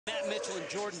Matt Mitchell and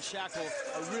Jordan Shackle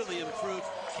are really improved.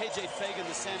 KJ Feagin,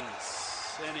 the center.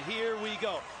 And here we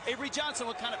go. Avery Johnson,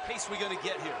 what kind of pace are we going to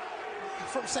get here?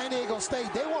 From San Diego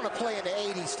State, they want to play in the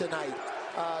 80s tonight.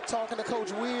 Talking to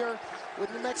Coach Weir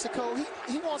with New Mexico,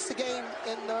 he wants the game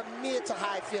in the mid to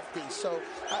high 50s. So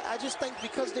I just think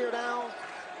because they're down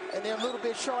and they're a little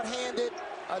bit short-handed,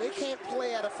 they can't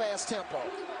play at a fast tempo.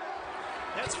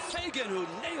 That's Feagin who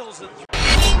nails it.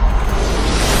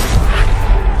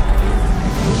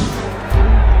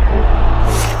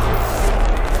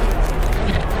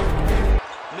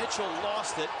 Mitchell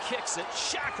lost it, kicks it,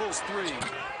 Shackles three.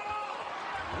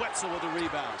 Wetzel with the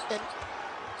rebound. And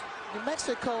New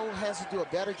Mexico has to do a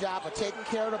better job of taking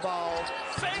care of the ball.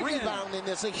 Feagin. Rebounding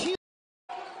is a huge.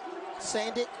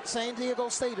 San Diego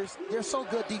Staters, they're so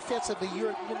good defensively.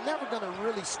 You're never going to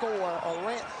really score,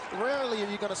 or rarely are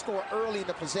you going to score early in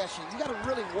the possession. You got to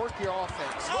really work your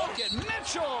offense. Look at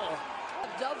Mitchell.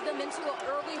 Dove them into an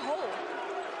early hole.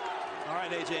 All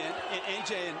right,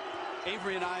 AJ and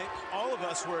Avery and I, all of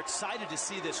us were excited to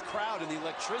see this crowd and the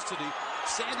electricity.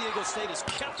 San Diego State has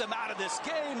kept them out of this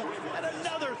game, and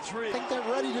another three. I think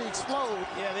they're ready to explode.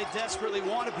 Yeah, they desperately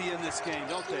want to be in this game,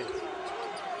 don't they?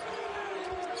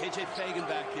 KJ Feagin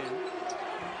back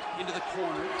into the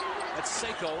corner. That's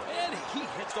Seiko, and he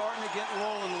hits starting to get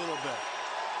rolling a little bit.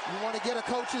 You want to get a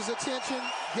coach's attention,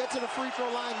 get to the free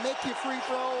throw line, make your free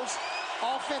throws,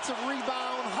 offensive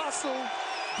rebound, hustle,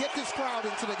 get this crowd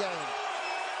into the game.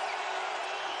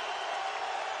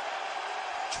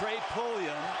 Trey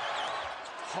Pulliam.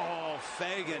 Oh,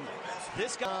 Feagin.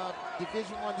 This guy.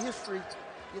 Division I history,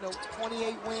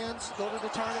 28 wins, go to the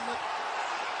tournament.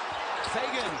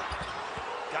 Feagin.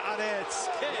 Got it.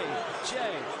 KJ.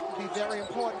 It'll be very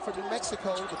important for New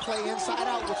Mexico to play inside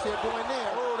out, which they're doing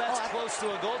there. Oh, that's close to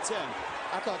a goaltend.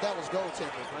 I thought that was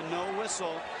goaltending. A no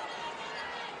whistle.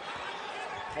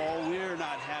 Paul Weir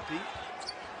not happy.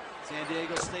 San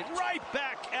Diego State right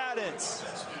back at it.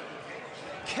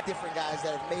 Different guys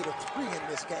that have made a three in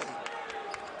this game.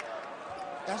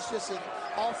 That's just an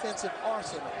offensive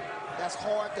arsenal. That's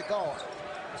hard to guard.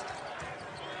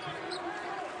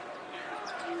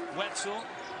 Wetzel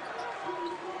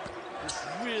has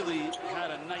really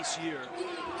had a nice year.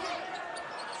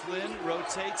 Flynn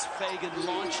rotates, Feagin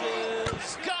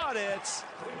launches, got it!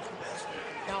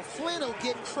 Now Flynn will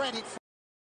get credit for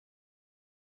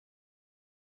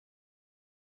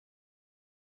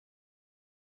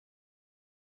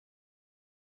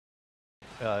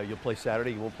you'll play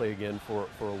Saturday, you won't play again for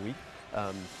a week.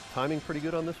 Timing pretty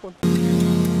good on this one?